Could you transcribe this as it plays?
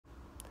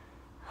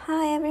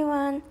Hi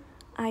everyone,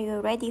 are you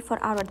ready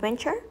for our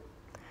adventure?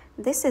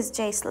 This is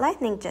Jay's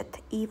Lightning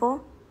Jet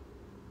Evo.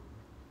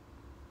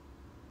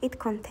 It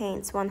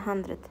contains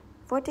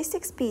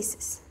 146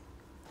 pieces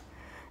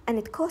and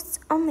it costs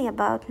only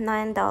about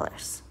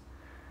 $9.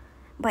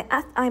 But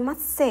I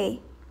must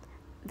say,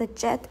 the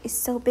jet is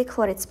so big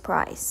for its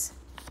price.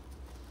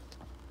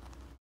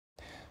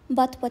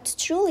 But what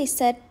truly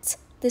sets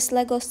this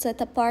Lego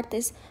set apart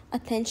is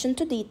attention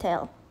to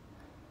detail.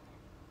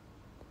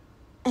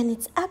 And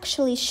it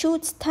actually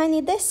shoots tiny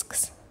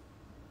discs.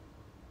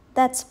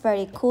 That's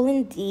very cool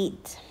indeed.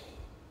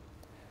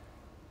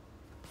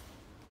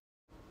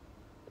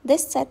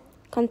 This set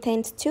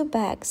contains 2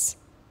 bags.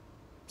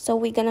 So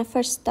we're gonna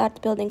first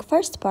start building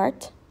first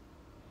part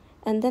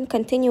and then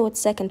continue with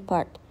second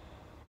part.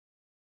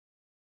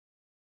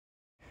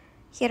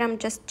 Here I'm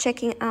just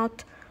checking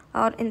out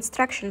our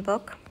instruction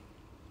book.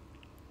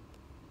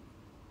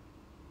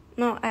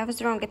 No, I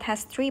was wrong, it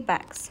has 3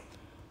 bags.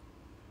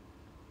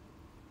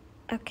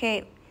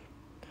 Okay,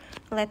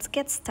 let's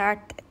get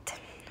started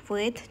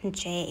with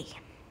Jay.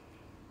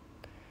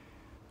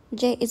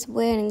 Jay is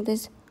wearing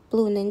this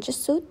blue ninja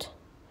suit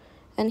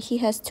and he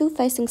has 2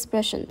 face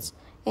expressions,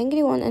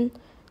 angry one and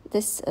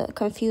this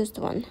confused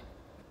one.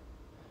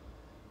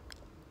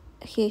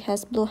 He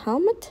has blue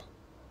helmet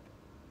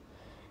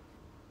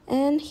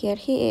and here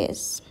he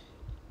is.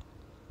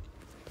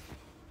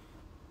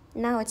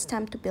 Now it's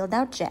time to build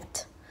our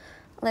jet.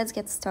 Let's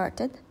get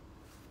started.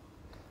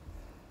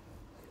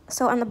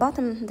 So on the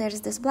bottom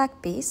there's this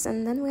black piece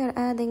and then we are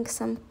adding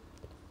some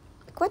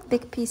quite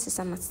big pieces,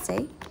 I must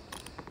say.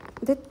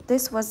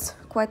 This was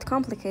quite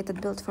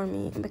complicated build for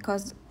me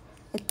because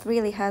it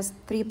really has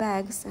 3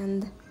 bags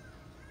and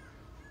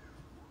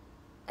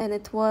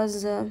it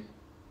was a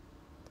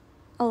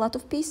lot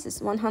of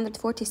pieces,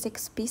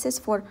 146 pieces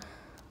for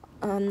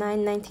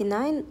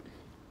 $9.99.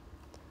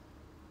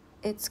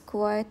 It's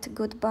quite a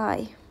good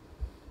buy,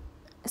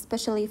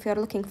 especially if you're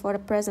looking for a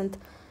present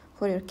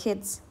for your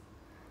kids'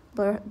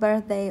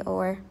 birthday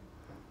or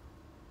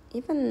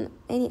even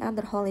any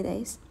other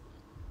holidays.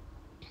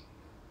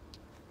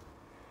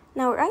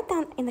 Now write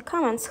down in the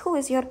comments who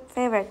is your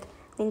favorite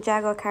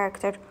Ninjago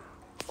character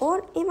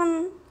or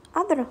even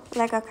other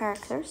Lego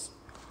characters.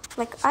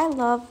 Like I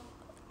love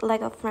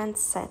Lego Friends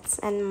sets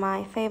and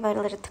my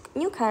favorite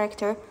new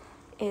character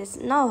is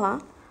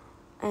Noah,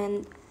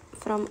 and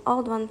from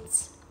old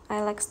ones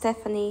I like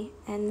Stephanie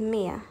and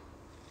Mia.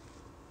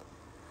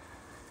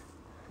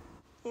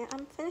 Yeah,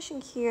 I'm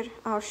finishing here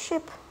our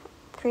ship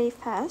pretty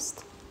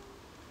fast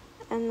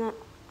and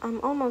I'm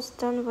almost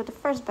done with the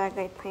first bag,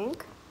 I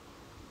think.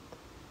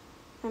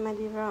 I might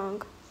be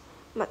wrong,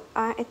 but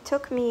it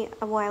took me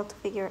a while to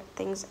figure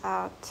things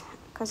out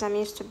because I'm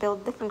used to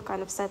build different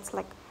kind of sets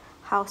like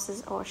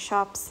houses or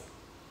shops,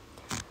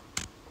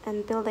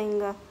 and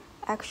building an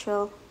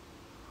actual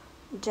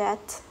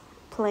jet,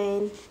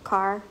 plane,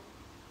 car,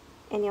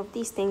 any of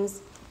these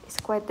things is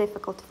quite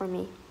difficult for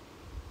me.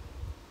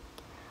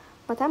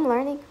 But I'm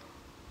learning.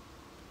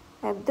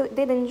 I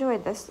did enjoy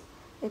this.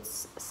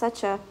 It's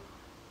such a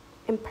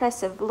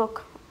impressive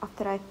look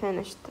after I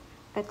finished.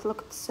 It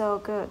looked so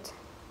good.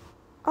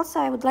 Also,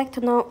 I would like to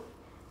know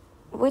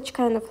which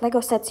kind of Lego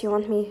sets you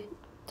want me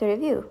to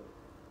review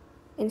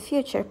in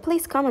future.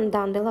 Please comment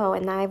down below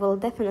and I will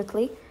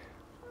definitely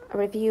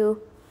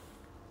review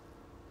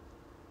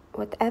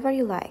whatever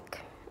you like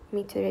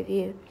me to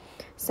review.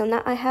 So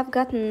now I have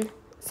gotten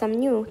some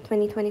new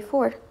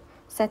 2024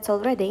 sets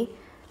already.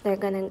 They're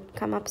gonna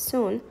come up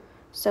soon,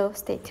 so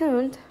stay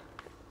tuned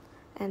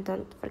and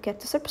don't forget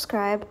to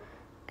subscribe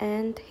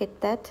and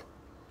hit that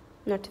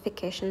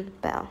notification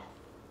bell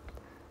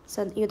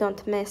so you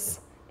don't miss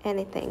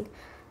anything.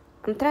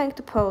 I'm trying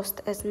to post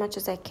as much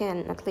as I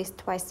can, at least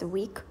twice a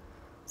week.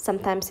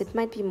 Sometimes it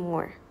might be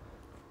more.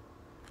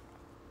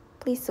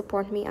 Please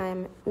support me. I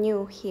am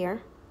new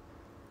here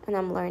and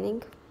I'm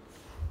learning.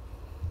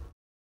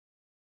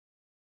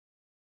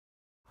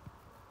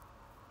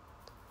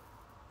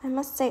 I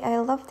must say I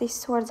love these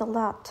swords a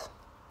lot.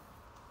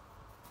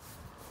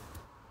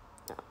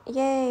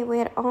 Yay,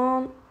 we're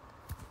on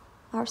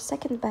our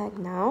second bag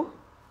now.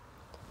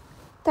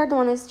 Third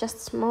one is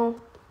just small,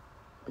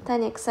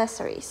 tiny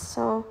accessories.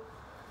 So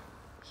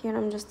here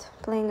I'm just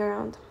playing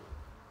around.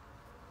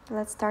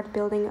 Let's start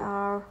building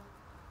our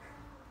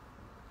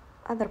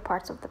other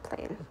parts of the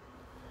plane,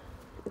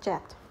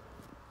 jet.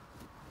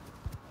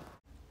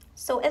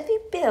 So as we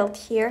build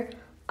here,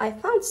 I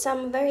found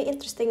some very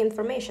interesting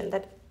information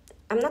that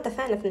I'm not a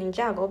fan of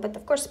Ninjago, but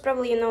of course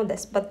probably you know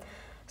this. But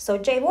so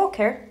Jay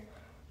Walker,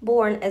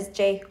 born as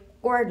Jay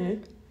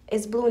Gordon,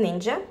 is Blue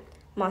Ninja,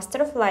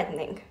 Master of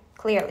Lightning,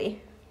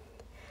 clearly.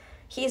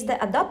 He is the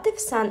adoptive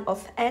son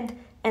of Ed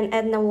and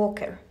Edna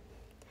Walker,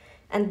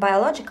 and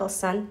biological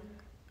son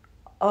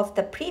of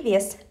the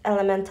previous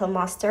elemental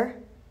master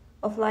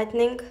of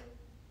lightning,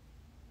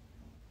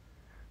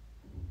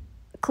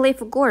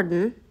 Cliff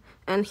Gordon,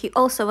 and he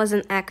also was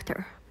an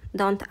actor.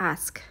 Don't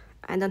ask,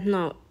 I don't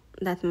know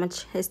that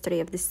much history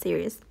of this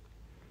series.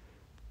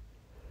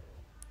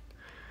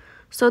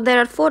 So there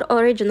are 4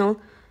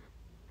 original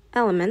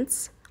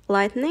elements: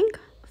 lightning,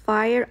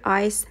 fire,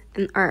 ice,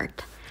 and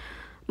earth.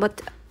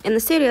 But in the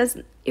series,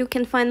 you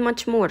can find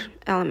much more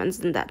elements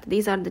than that.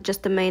 These are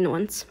just the main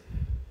ones.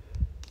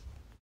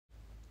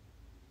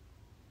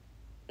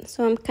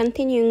 So I'm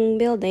continuing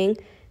building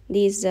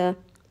these I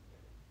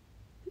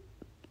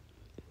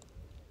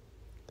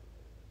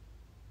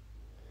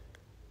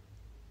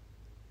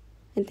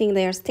think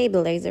they are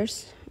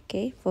stabilizers,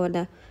 okay, for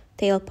the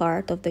tail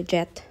part of the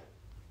jet.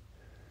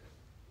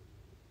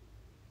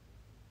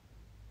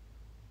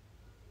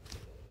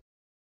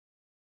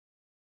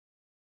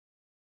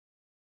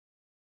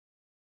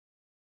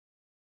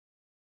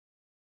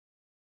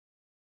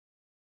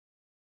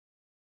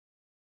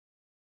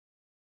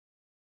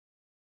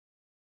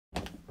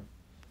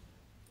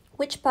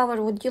 Which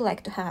power would you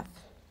like to have?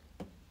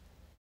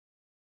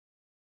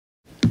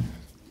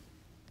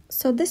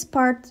 So this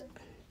part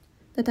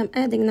that I'm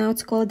adding now,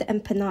 it's called the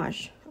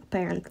empennage,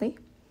 apparently.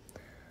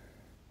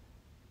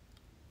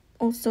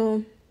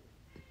 Also,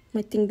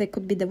 I think they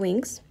could be the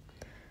wings.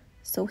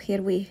 So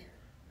here we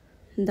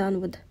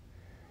done with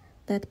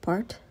that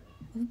part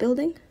of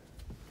building.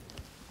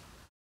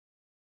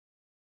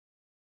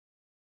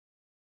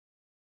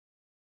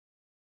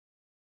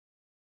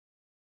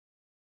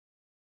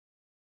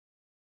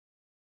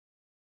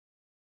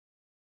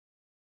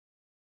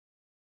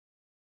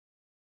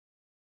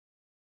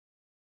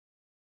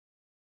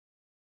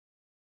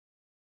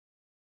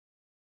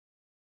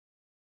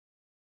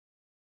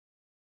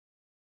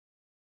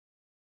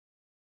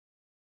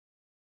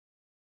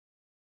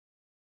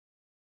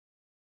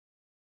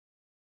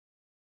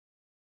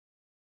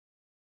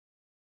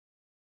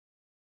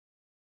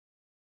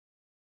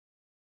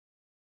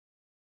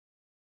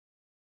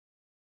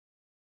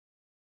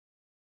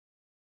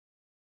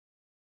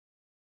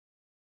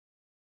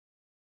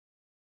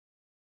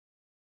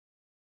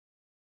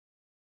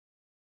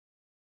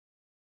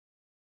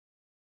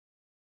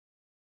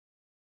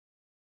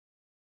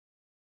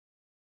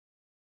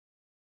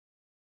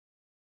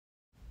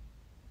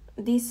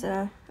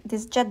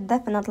 This jet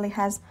definitely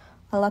has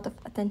a lot of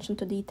attention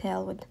to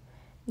detail with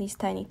these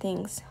tiny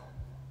things.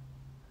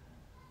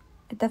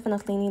 It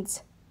definitely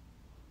needs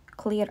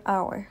clear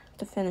hour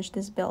to finish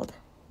this build.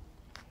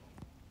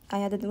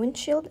 I added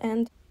windshield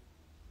and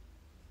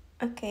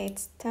okay,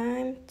 it's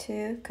time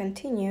to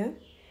continue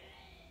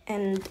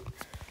and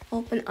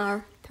open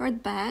our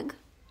third bag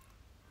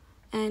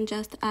and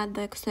just add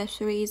the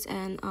accessories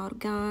and our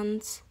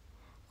guns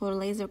or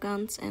laser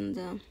guns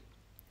and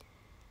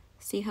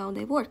see how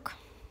they work.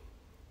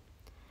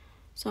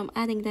 So I'm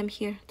adding them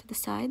here to the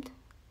side,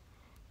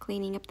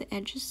 cleaning up the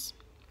edges.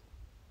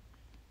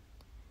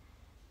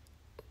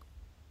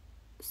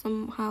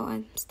 Somehow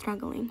I'm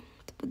struggling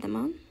to put them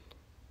on.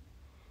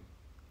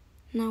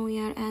 Now we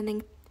are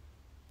adding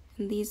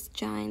these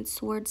giant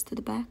swords to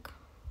the back.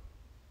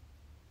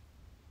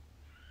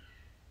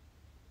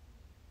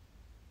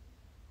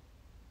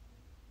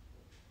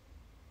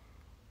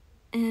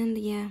 And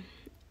yeah,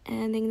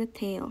 adding the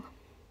tail.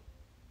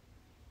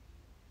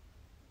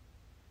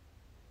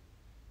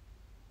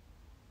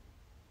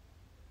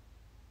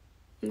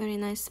 Very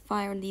nice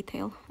fire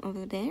detail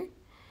over there.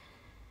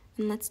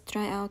 And let's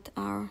try out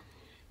our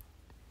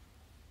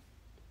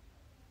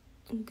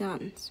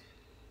guns.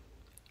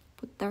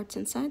 Put darts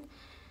inside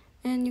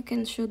and you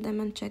can shoot them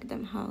and check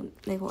them how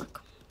they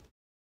work.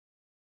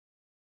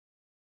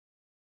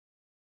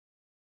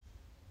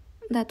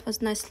 That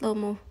was nice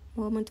slow-mo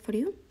moment for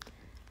you.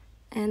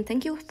 And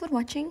thank you for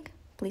watching.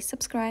 Please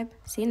subscribe.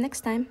 See you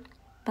next time.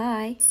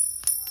 Bye.